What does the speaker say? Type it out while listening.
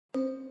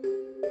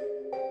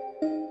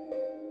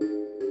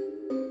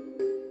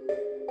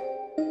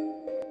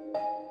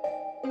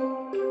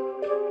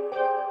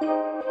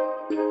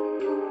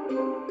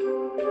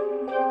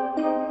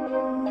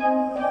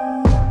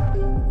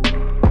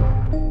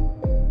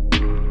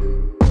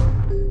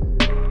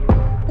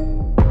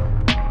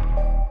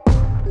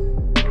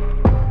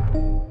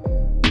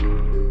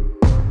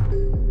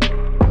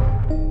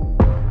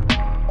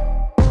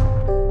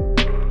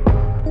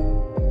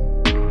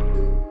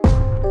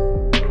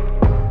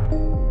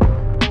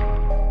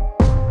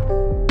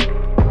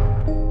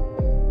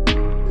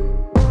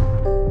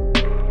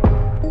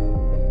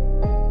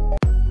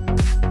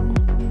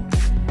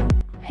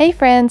Hey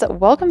friends,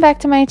 welcome back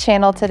to my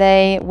channel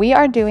today. We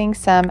are doing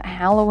some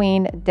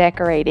Halloween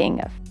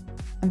decorating.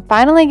 I'm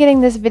finally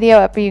getting this video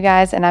up for you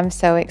guys and I'm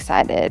so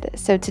excited.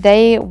 So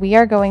today we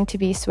are going to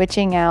be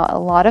switching out a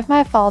lot of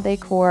my fall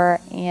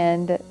decor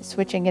and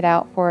switching it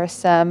out for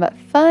some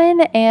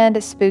fun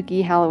and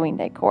spooky Halloween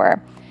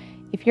decor.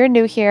 If you're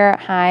new here,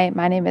 hi,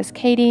 my name is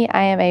Katie.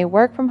 I am a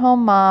work from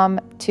home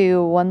mom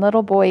to one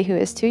little boy who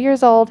is 2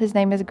 years old. His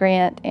name is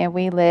Grant and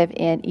we live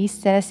in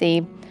East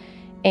Tennessee.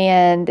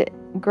 And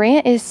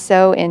Grant is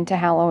so into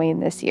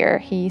Halloween this year.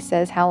 He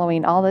says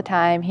Halloween all the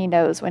time. He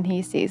knows when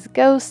he sees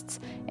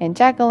ghosts and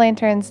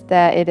jack-o'-lanterns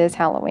that it is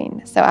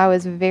Halloween. So I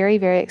was very,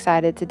 very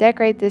excited to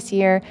decorate this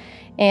year.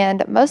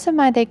 And most of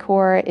my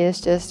decor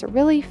is just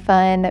really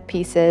fun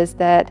pieces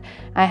that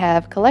I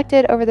have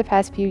collected over the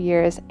past few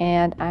years.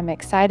 And I'm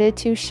excited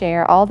to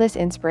share all this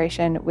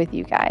inspiration with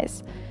you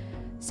guys.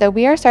 So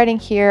we are starting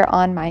here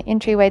on my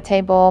entryway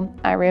table.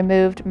 I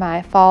removed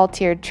my fall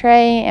tiered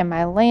tray and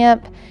my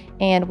lamp.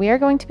 And we are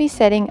going to be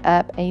setting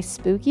up a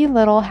spooky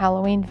little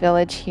Halloween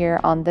village here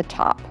on the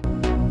top.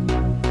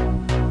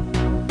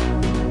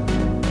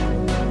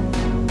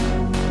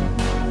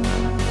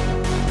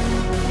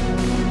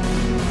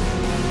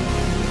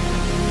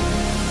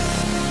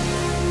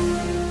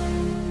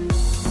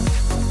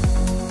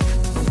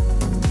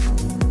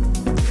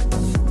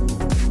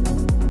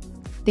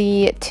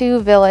 The two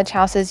village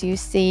houses you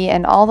see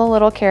and all the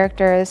little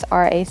characters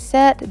are a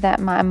set that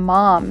my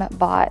mom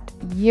bought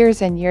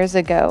years and years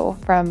ago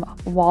from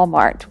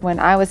Walmart when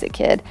I was a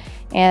kid,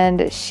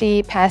 and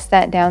she passed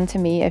that down to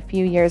me a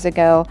few years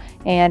ago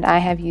and I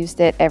have used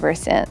it ever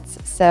since.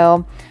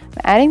 So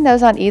I'm adding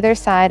those on either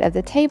side of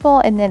the table,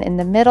 and then in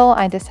the middle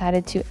I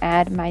decided to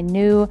add my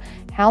new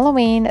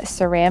Halloween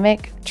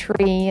ceramic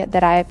tree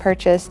that I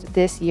purchased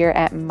this year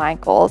at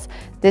Michael's.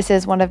 This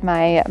is one of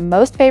my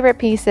most favorite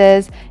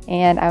pieces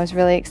and I was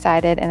really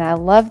excited, and I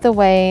love the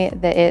way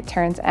that it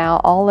turns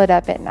out all lit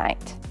up at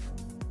night.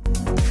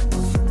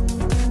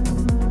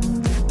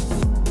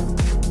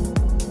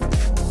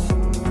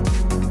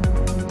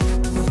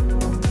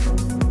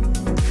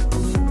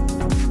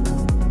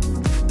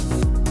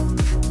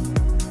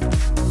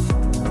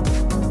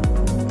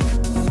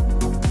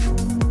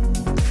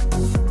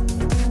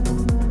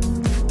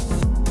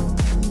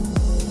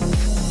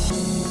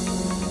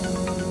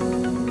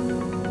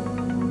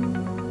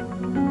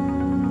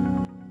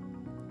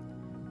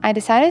 I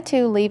decided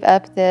to leave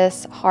up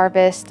this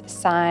harvest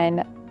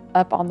sign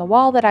up on the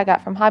wall that I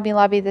got from Hobby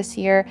Lobby this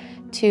year.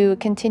 To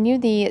continue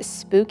the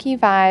spooky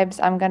vibes,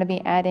 I'm going to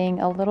be adding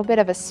a little bit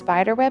of a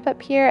spider web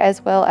up here,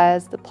 as well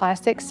as the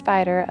plastic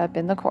spider up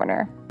in the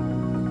corner.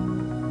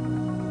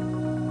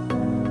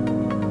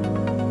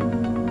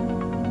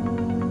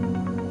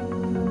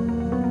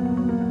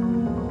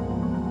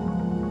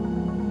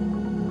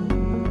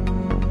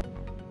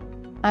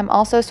 I'm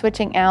also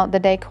switching out the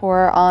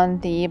decor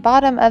on the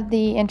bottom of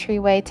the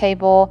entryway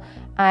table.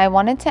 I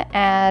wanted to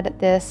add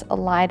this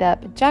light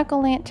up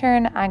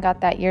jack-o'-lantern. I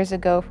got that years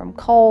ago from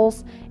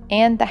Kohl's,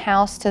 and the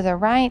house to the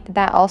right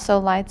that also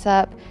lights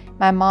up.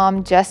 My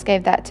mom just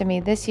gave that to me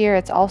this year.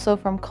 It's also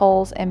from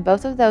Kohl's, and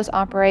both of those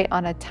operate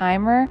on a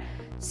timer.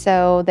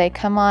 So they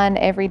come on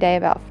every day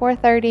about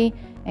 4:30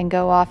 and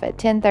go off at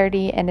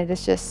 10:30, and it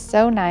is just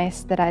so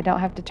nice that I don't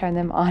have to turn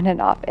them on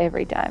and off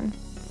every time.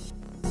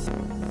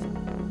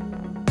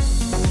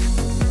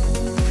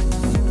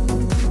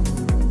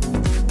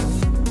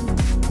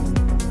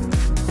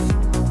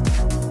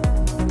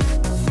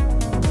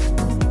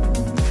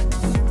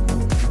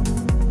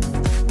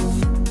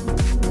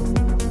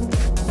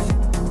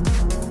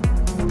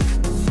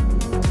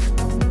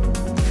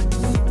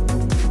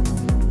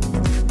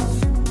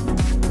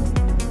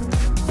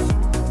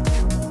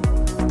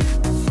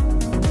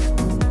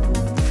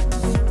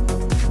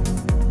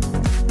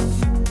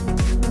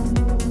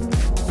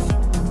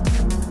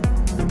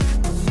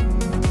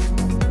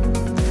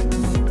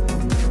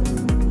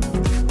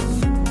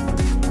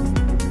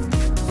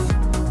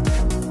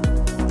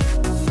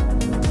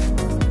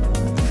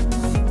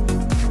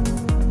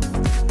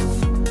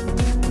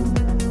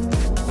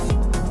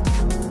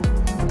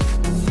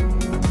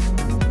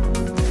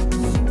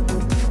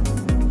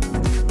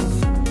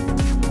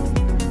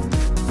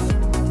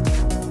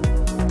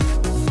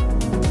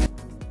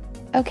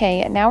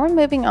 Okay, now we're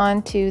moving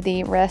on to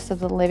the rest of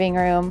the living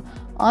room.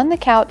 On the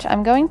couch,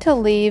 I'm going to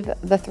leave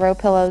the throw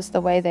pillows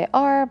the way they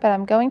are, but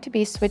I'm going to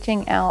be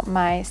switching out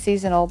my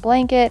seasonal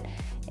blanket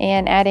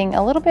and adding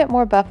a little bit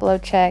more buffalo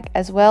check,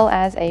 as well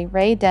as a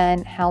Rae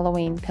Dunn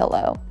Halloween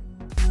pillow.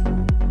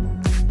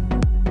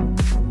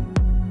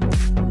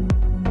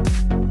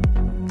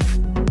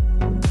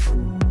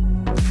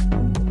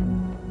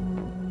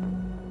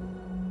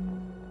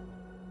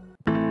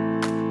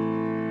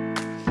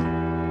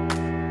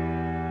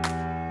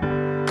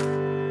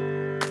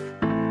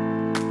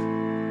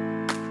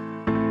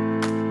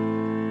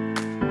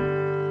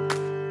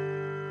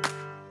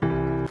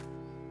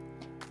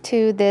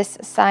 To this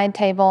side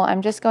table,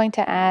 I'm just going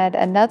to add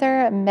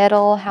another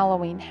metal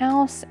Halloween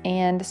house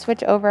and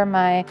switch over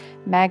my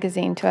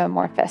magazine to a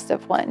more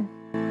festive one.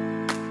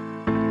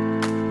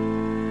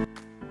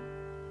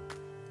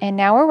 And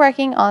now we're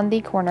working on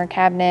the corner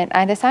cabinet.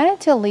 I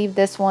decided to leave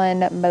this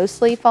one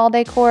mostly fall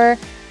decor.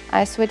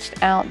 I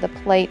switched out the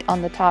plate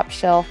on the top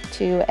shelf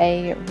to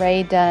a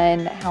Rae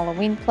Dunn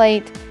Halloween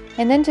plate,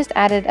 and then just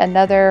added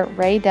another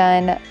Rae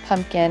Dunn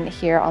pumpkin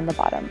here on the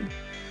bottom.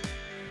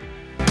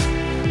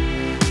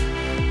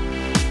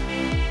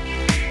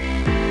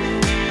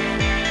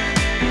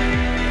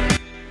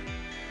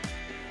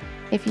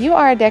 If you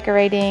are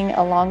decorating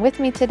along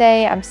with me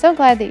today, I'm so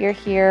glad that you're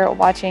here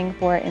watching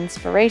for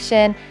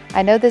inspiration.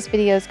 I know this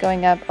video is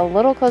going up a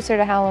little closer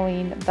to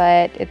Halloween,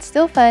 but it's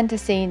still fun to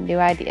see new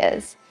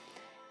ideas.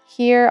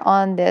 Here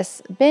on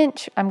this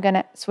bench, I'm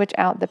gonna switch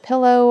out the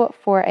pillow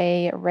for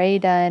a Rae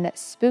Dunn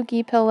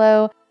spooky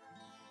pillow,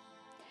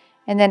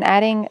 and then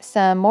adding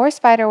some more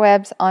spider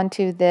webs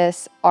onto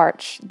this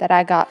arch that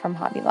I got from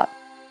Hobby Lobby.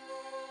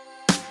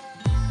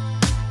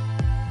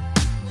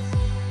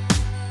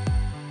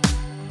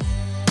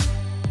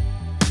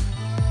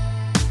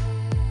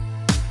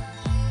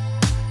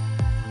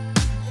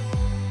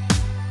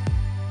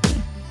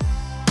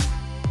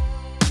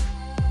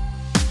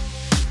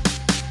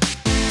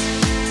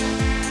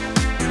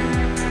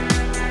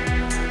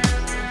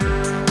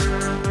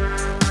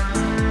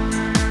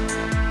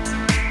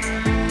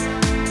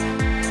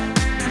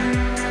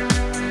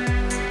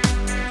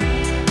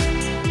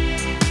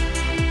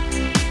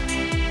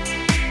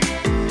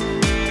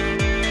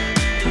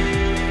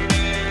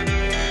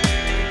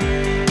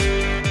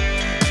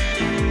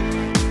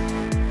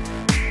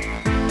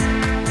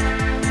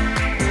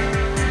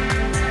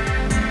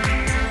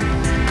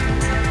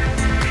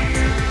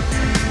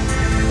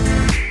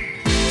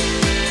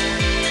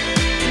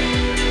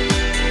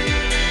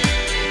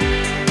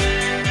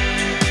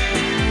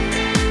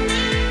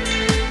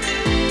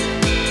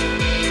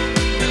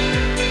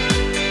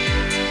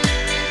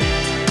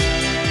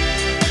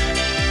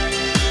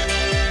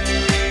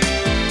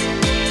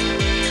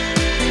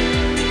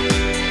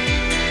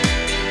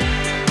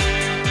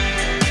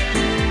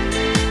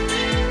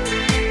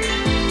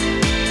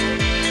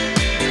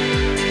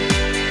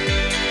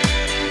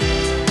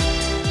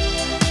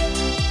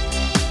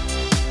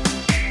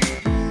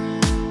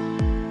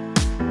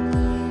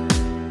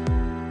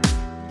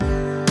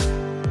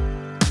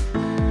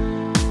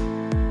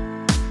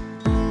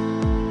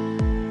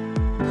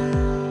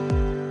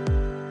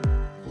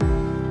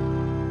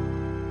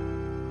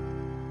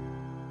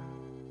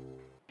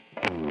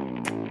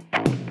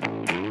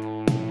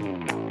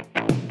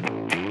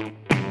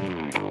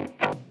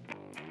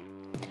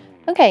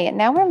 Okay,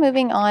 now we're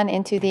moving on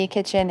into the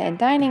kitchen and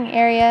dining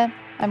area.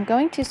 I'm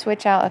going to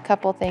switch out a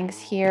couple things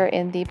here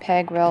in the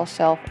peg rail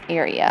shelf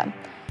area.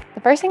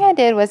 The first thing I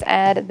did was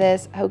add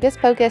this Hocus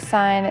Pocus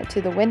sign to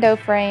the window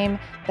frame.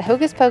 The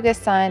Hocus Pocus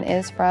sign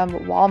is from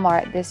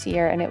Walmart this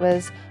year, and it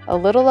was a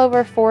little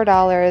over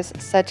 $4,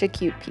 such a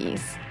cute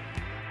piece.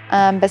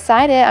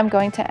 Beside it, I'm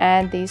going to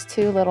add these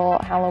two little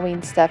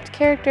Halloween stuffed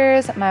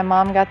characters. My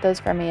mom got those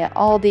for me at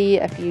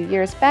Aldi a few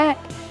years back.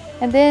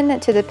 And then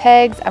to the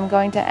pegs, I'm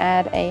going to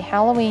add a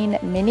Halloween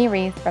mini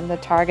wreath from the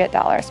Target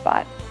dollar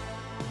spot.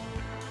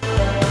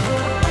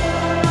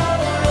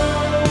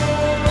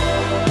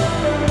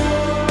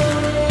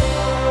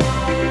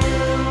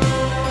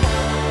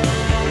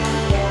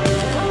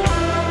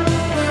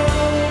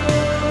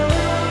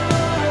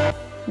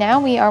 Now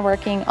we are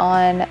working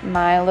on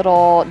my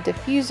little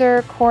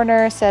diffuser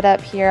corner set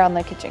up here on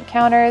the kitchen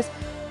counters.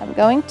 I'm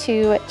going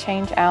to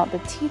change out the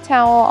tea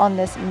towel on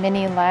this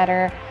mini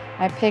ladder.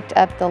 I picked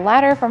up the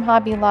ladder from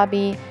Hobby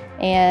Lobby,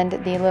 and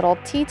the little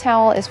tea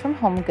towel is from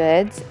Home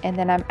Goods. And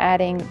then I'm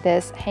adding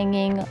this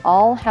hanging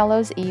All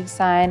Hallows Eve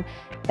sign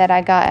that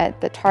I got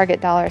at the Target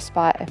dollar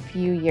spot a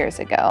few years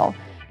ago.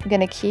 I'm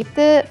gonna keep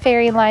the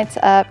fairy lights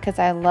up because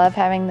I love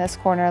having this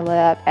corner lit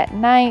up at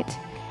night.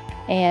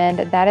 And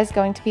that is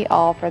going to be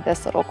all for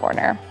this little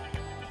corner.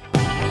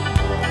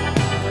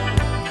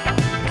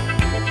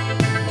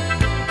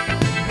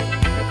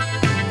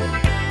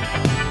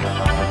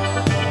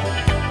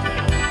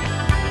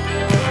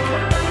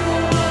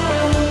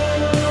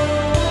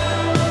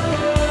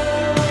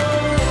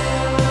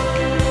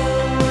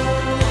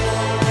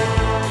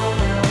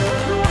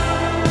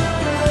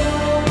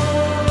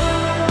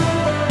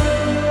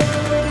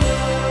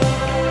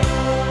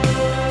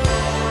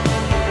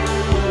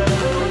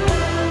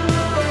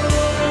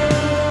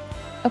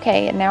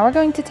 Okay, now we're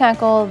going to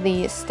tackle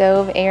the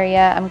stove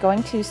area. I'm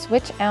going to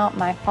switch out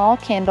my fall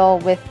candle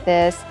with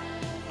this.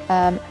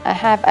 I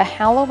have a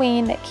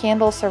Halloween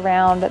candle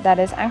surround that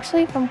is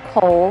actually from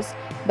Kohl's,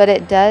 but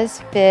it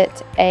does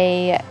fit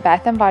a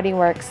Bath & Body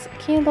Works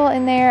candle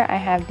in there. I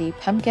have the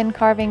pumpkin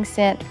carving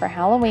scent for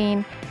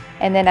Halloween,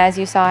 and then as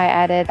you saw, I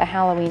added a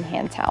Halloween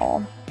hand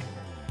towel.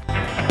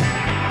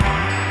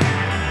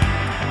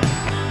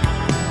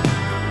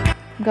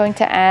 I'm going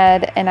to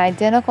add an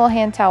identical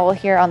hand towel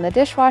here on the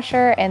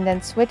dishwasher and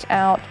then switch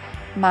out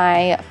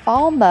my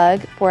fall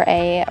mug for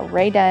a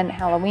Rae Dunn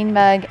Halloween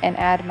mug and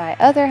add my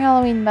other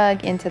Halloween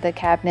mug into the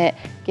cabinet,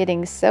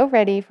 getting so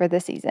ready for the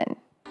season.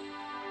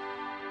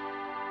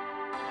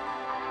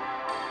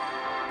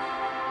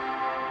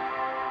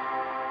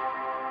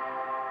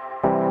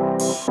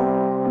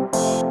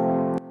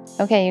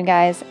 Okay, you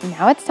guys,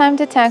 now it's time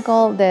to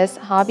tackle this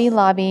Hobby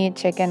Lobby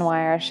chicken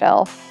wire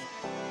shelf.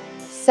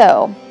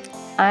 So,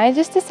 I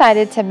just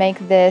decided to make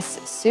this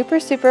super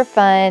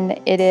fun.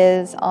 It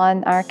is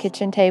on our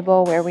kitchen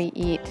table where we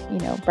eat,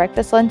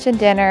 breakfast, lunch, and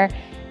dinner.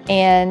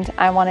 And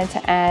I wanted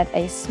to add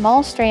a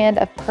small strand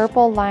of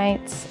purple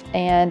lights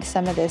and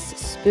some of this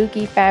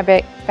spooky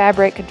fabric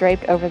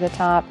draped over the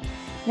top.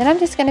 Then I'm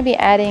just going to be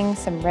adding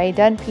some Rae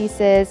Dunn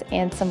pieces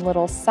and some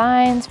little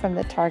signs from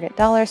the Target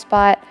dollar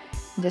spot.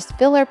 Just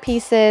filler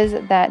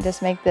pieces that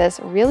just make this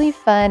really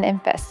fun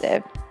and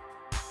festive.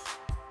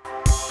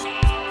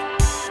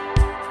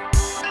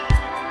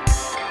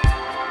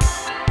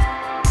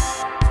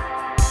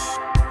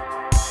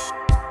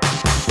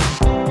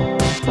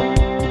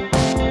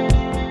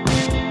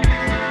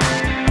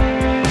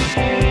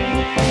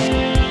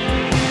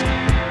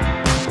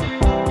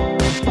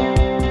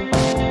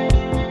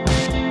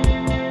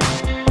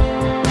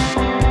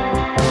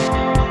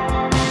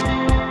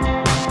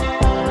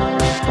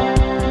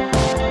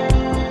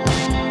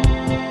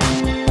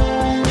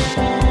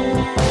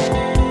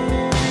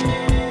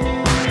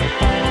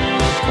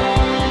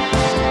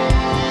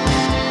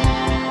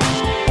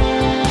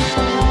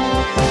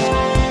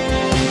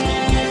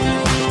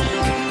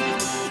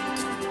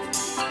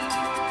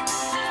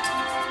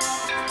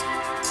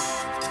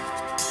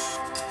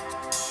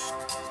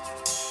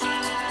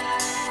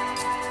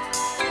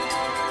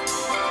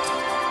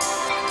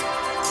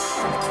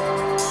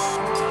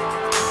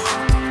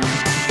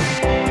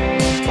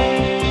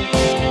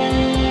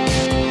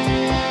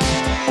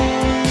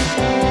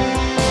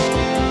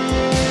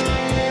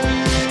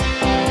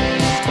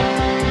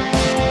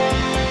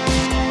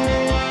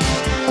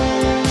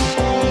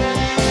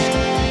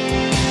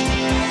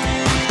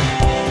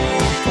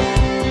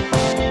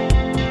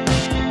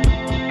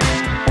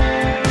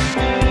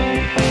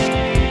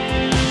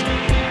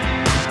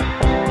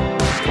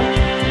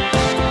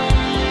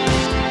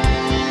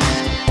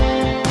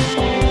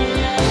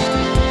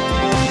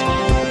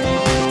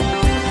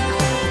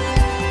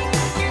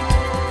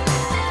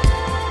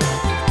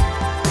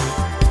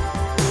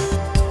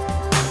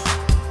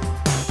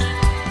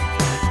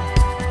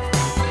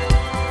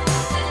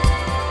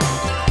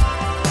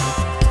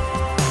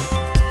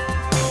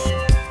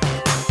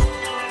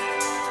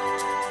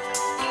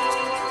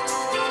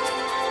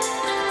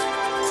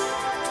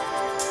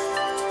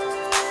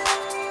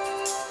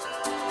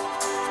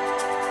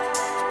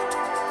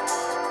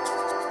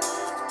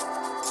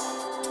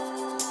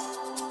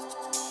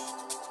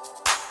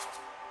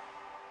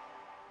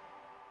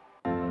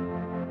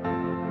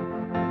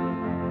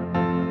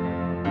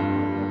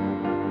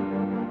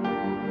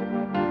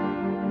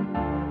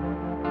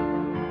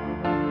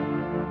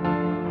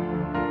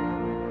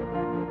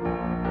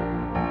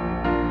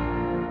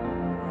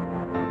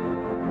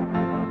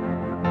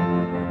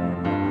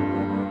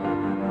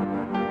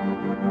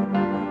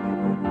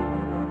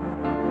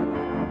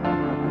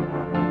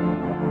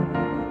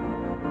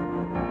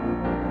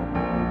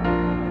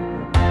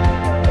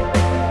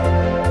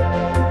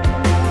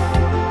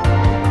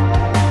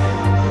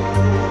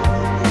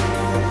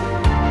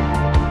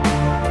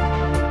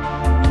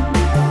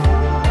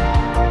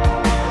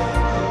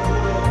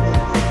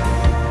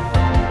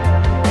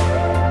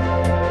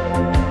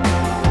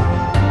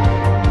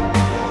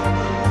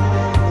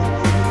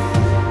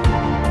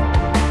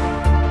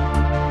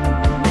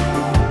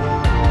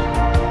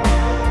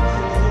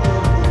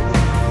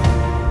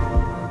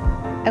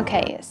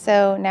 Okay,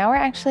 so now we're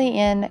actually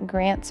in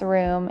Grant's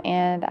room,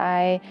 and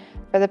I,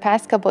 for the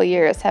past couple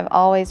years, have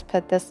always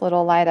put this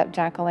little light up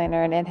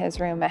jack-o'-lantern in his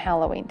room at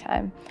Halloween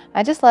time.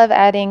 I just love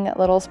adding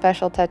little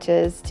special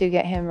touches to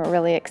get him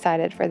really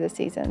excited for the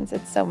seasons.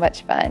 It's so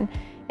much fun.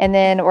 And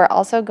then we're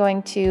also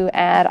going to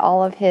add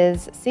all of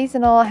his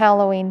seasonal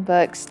Halloween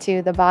books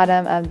to the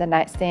bottom of the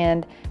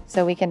nightstand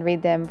so we can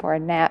read them for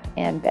nap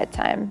and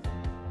bedtime.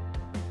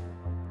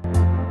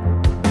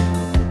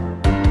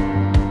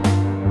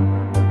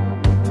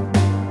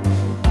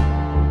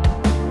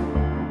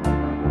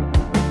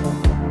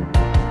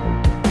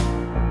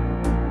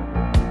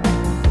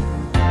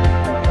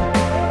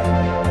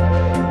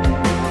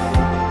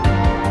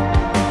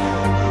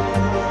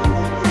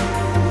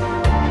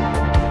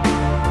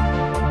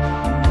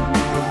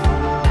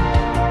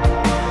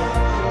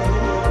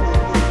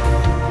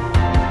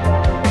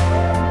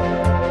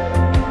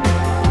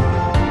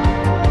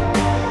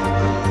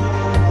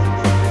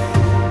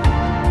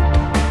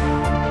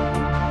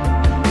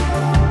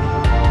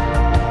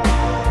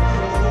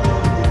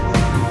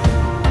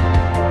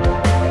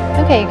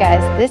 Okay, you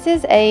guys, this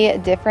is a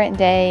different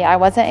day. I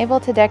wasn't able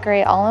to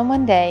decorate all in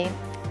one day.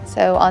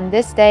 So on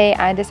this day,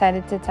 I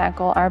decided to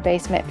tackle our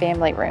basement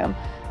family room.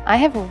 I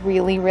have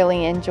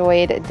really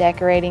enjoyed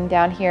decorating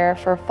down here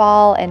for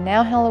fall and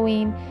now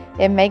Halloween.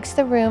 It makes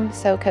the room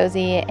so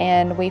cozy,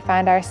 and we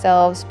find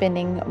ourselves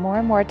spending more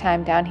and more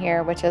time down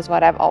here, which is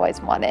what I've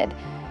always wanted.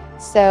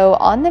 So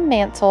on the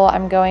mantle,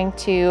 I'm going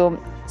to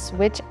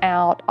switch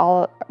out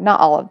not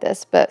all of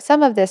this, but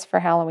some of this for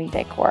Halloween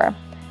decor.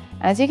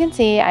 As you can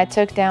see, I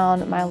took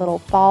down my little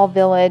fall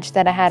village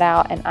that I had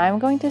out, and I'm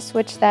going to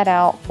switch that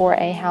out for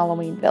a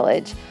Halloween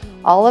village.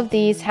 All of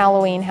these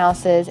Halloween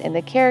houses and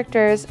the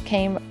characters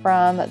came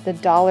from the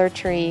Dollar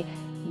Tree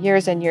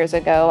years and years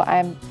ago.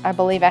 I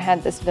believe I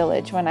had this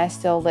village when I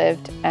still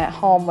lived at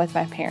home with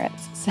my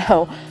parents.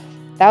 So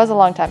that was a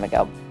long time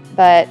ago.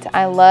 But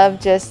I love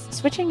just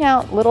switching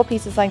out little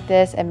pieces like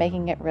this and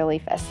making it really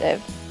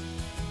festive.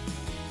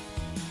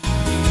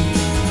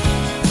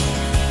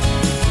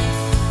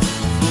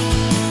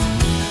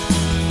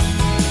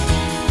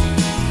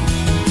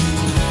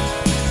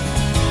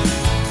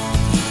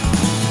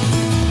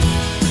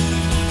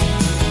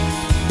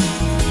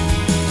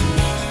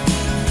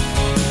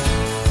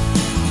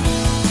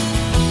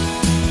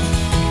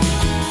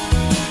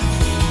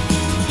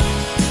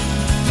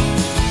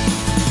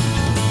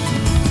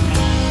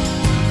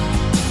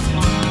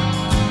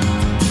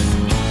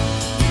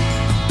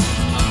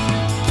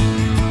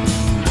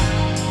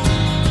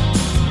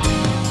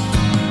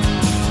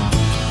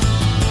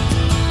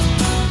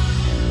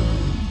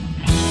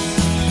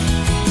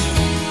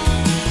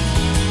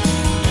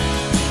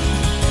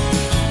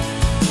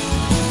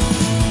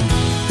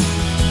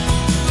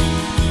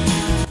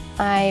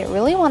 I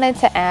really wanted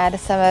to add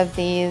some of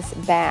these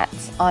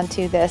bats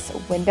onto this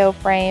window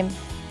frame.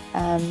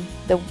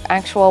 The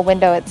actual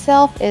window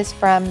itself is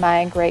from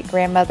my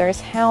great-grandmother's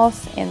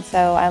house, and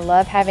so I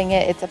love having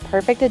it. It's a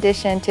perfect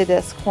addition to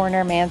this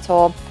corner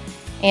mantle.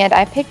 And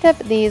I picked up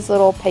these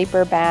little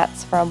paper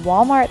bats from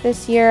Walmart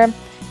this year,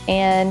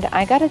 and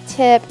I got a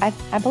tip.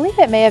 I believe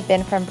it may have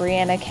been from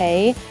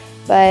Katey,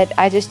 but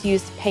I just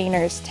used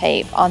painter's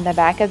tape on the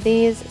back of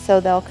these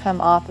so they'll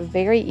come off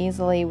very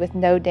easily with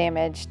no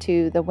damage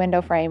to the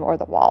window frame or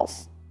the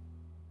walls.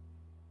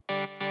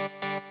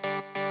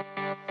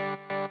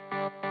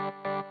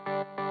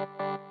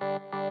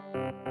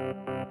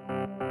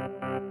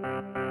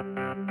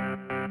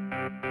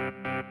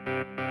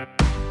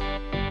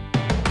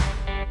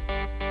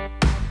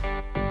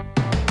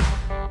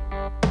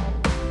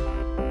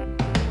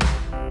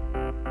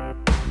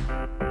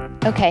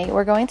 Okay,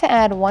 we're going to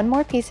add one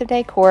more piece of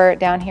decor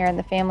down here in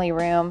the family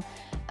room.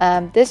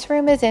 This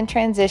room is in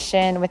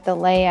transition with the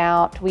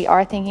layout. We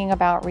are thinking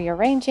about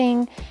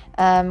rearranging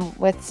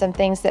with some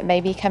things that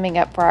may be coming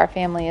up for our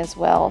family as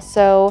well.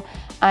 So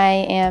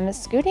I am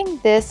scooting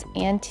this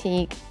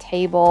antique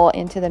table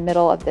into the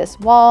middle of this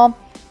wall.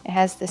 It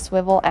has the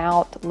swivel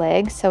out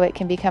legs so it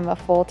can become a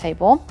full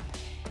table.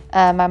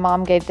 My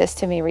mom gave this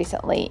to me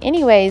recently.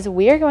 Anyways,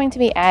 we are going to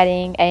be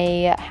adding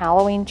a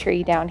Halloween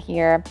tree down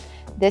here.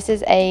 This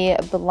is a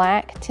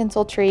black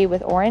tinsel tree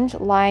with orange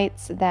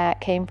lights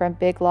that came from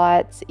Big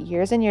Lots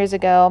years and years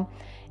ago.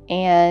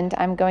 And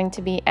I'm going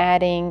to be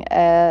adding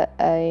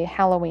a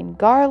Halloween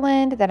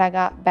garland that I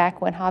got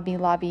back when Hobby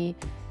Lobby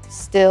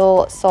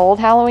still sold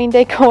Halloween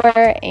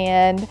decor.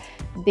 And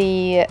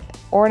the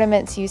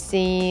ornaments you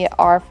see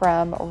are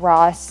from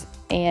Ross,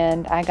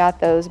 and I got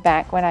those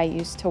back when I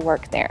used to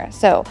work there.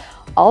 So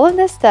all of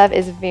this stuff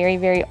is very,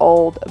 very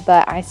old,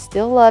 but I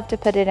still love to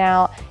put it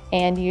out.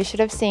 And you should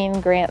have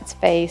seen Grant's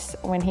face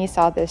when he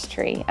saw this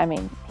tree. I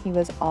mean, he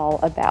was all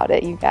about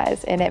it, you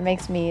guys. And it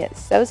makes me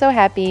so, so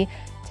happy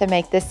to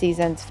make this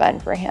season's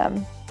fun for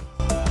him.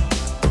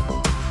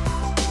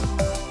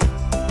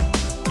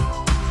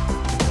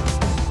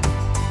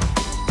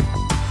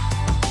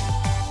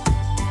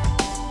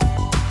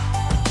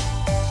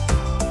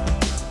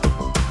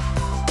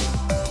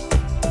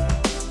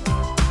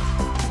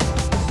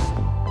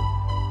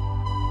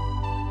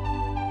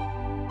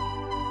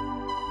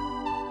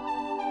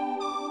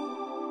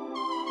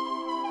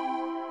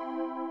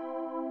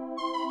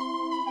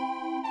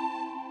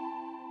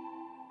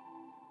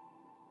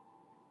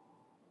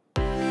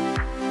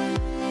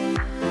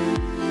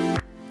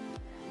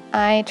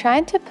 I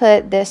tried to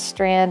put this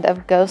strand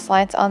of ghost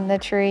lights on the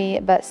tree,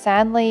 but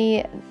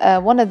sadly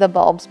one of the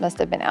bulbs must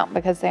have been out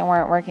because they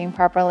weren't working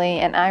properly,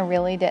 and I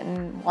really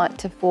didn't want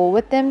to fool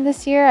with them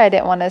this year. I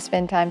didn't want to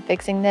spend time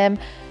fixing them,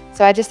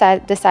 so I just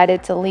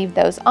decided to leave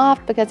those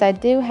off because I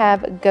do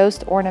have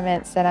ghost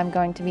ornaments that I'm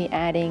going to be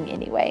adding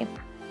anyway.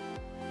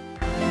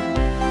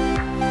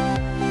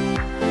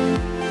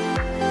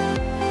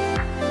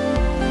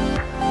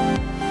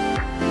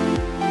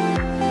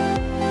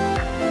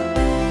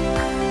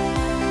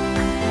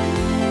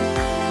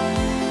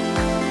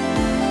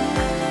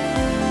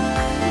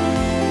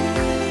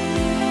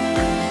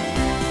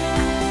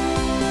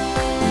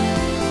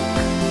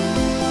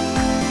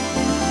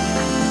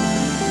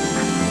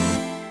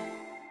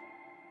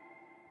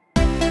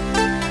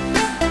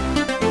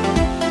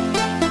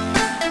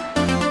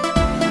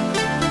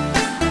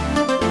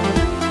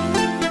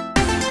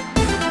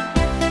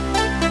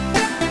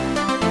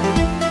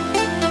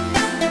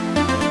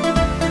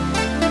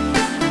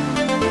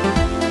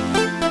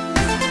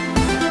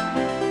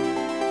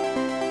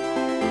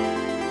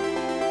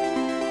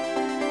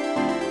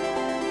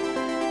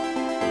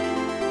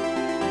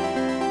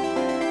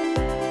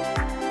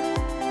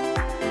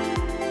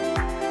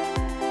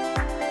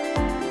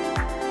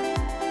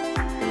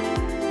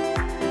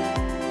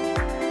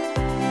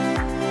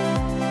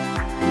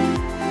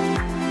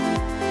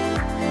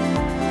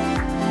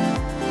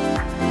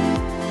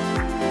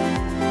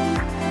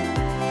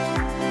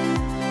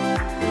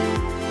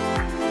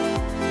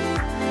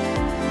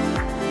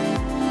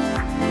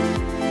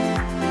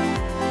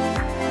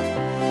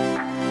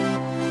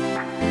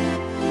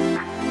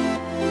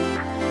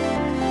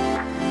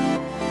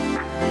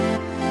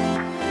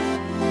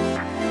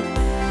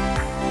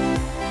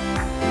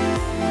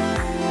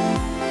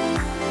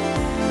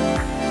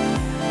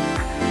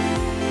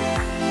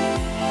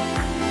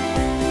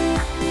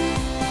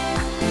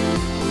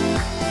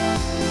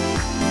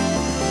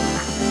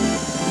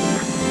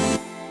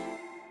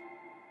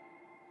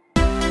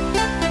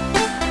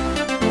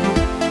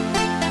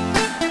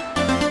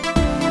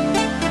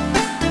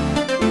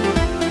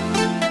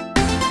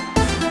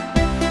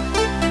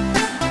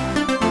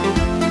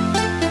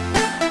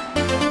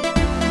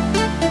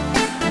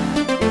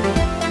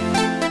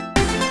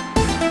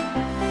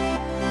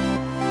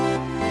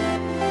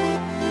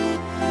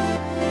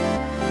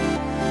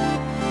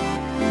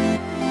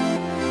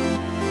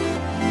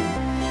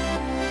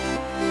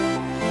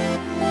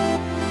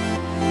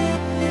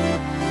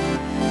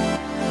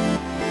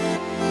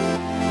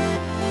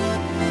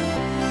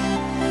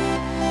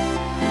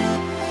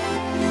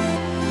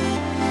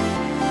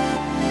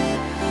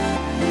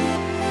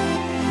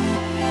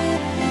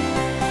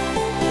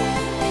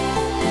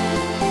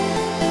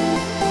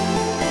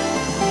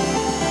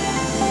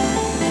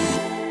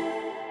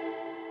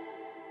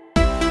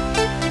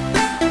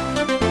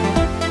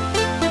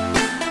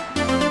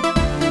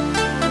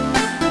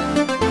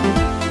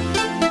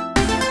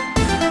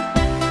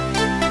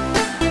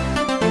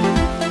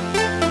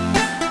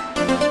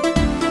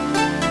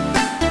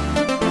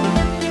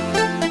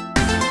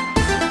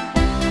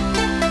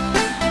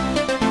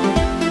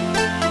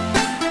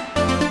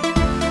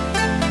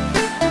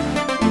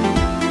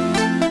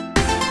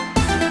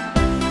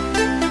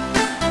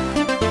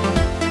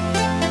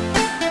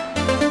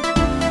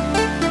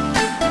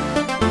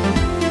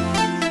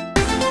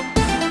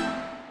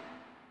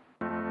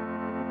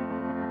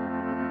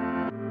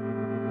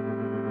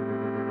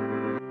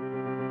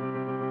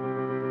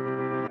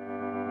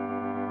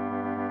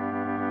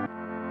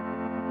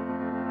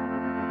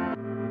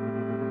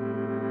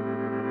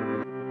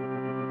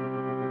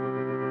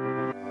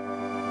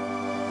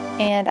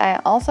 And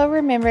I also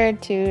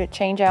remembered to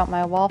change out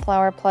my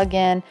wallflower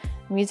plug-in.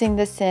 I'm using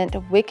the scent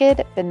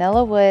Wicked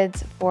Vanilla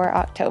Woods for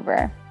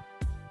October.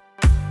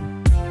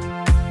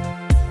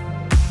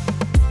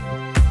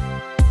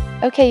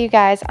 Okay, you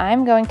guys,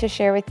 I'm going to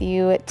share with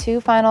you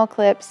 2 final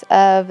clips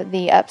of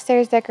the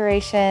upstairs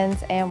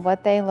decorations and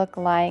what they look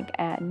like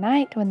at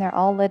night when they're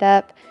all lit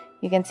up.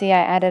 You can see I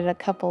added a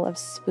couple of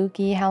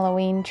spooky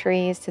Halloween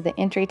trees to the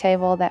entry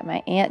table that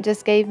my aunt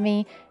just gave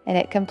me, and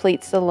it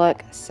completes the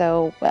look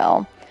so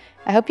well.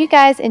 I hope you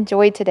guys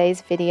enjoyed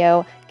today's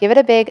video. Give it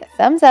a big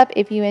thumbs up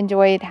if you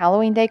enjoyed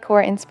Halloween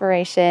decor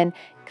inspiration.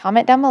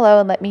 Comment down below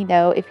and let me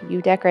know if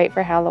you decorate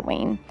for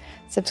Halloween.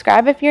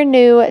 Subscribe if you're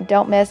new.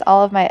 Don't miss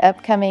all of my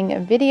upcoming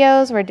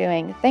videos. We're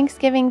doing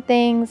Thanksgiving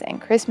things and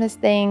Christmas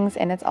things,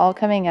 and it's all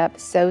coming up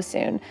so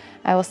soon.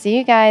 I will see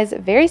you guys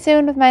very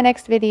soon with my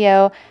next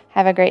video.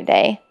 Have a great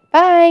day.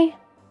 Bye!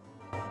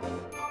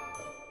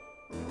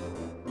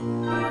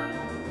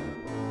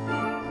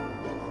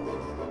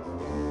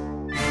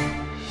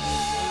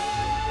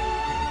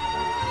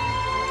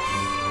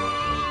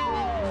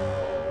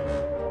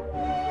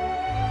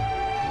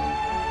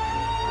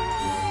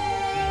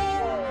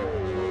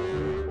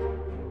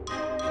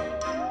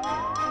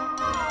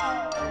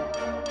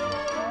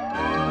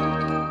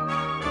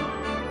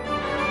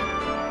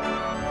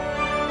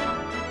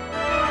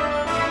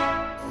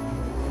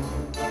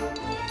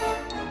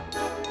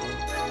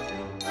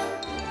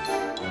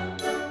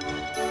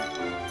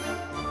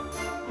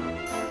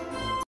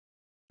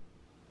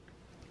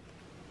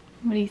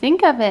 What do you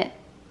think of it?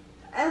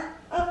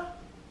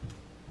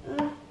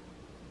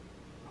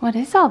 What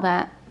is all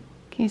that?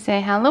 Can you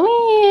say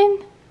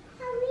Halloween?